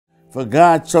For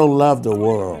God so loved the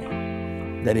world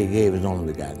that he gave his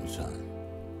only begotten Son,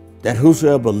 that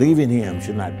whosoever believe in him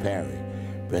should not perish,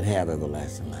 but have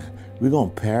everlasting life. We're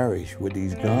going to perish with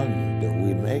these guns that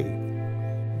we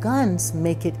made. Guns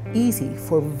make it easy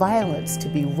for violence to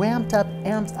be ramped up,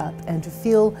 amped up, and to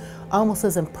feel almost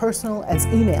as impersonal as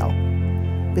email,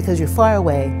 because you're far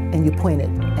away and you point it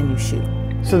and you shoot.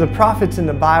 So the prophets in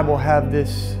the Bible have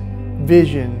this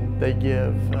vision they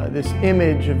give, this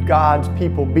image of God's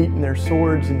people beating their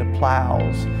swords into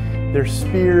plows, their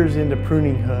spears into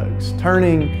pruning hooks,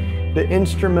 turning the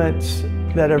instruments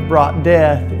that have brought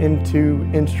death into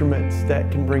instruments that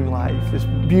can bring life. This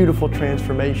beautiful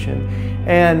transformation.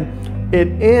 And it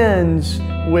ends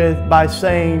by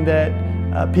saying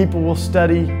that people will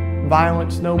study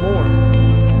violence no more.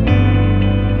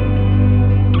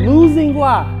 Losing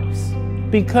lives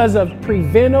because of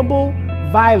preventable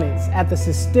violence at the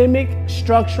systemic,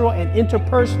 structural, and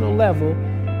interpersonal level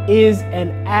is an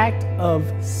act of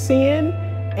sin,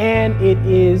 and it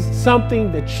is something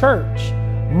the church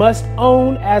must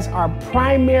own as our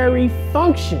primary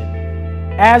function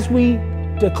as we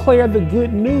declare the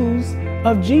good news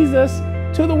of Jesus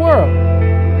to the world.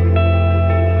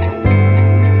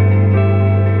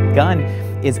 Gun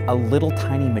is a little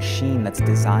tiny machine that's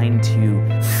designed to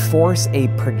force a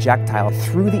projectile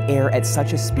through the air at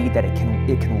such a speed that it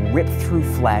can rip through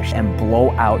flesh and blow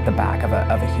out the back of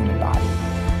a human body,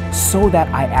 so that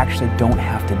I actually don't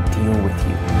have to deal with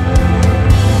you.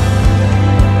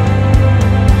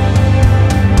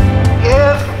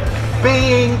 If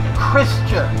being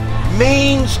Christian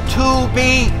means to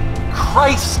be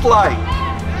Christ-like,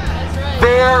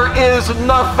 there is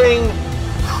nothing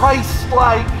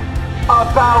Christ-like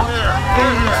about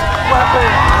these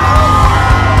weapons.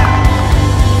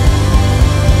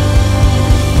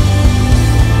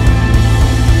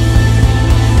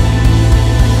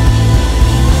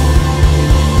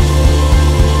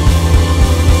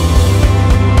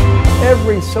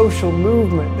 Every social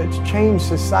movement that's changed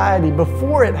society,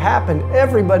 before it happened,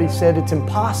 everybody said it's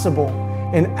impossible.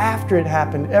 And after it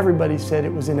happened, everybody said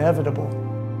it was inevitable.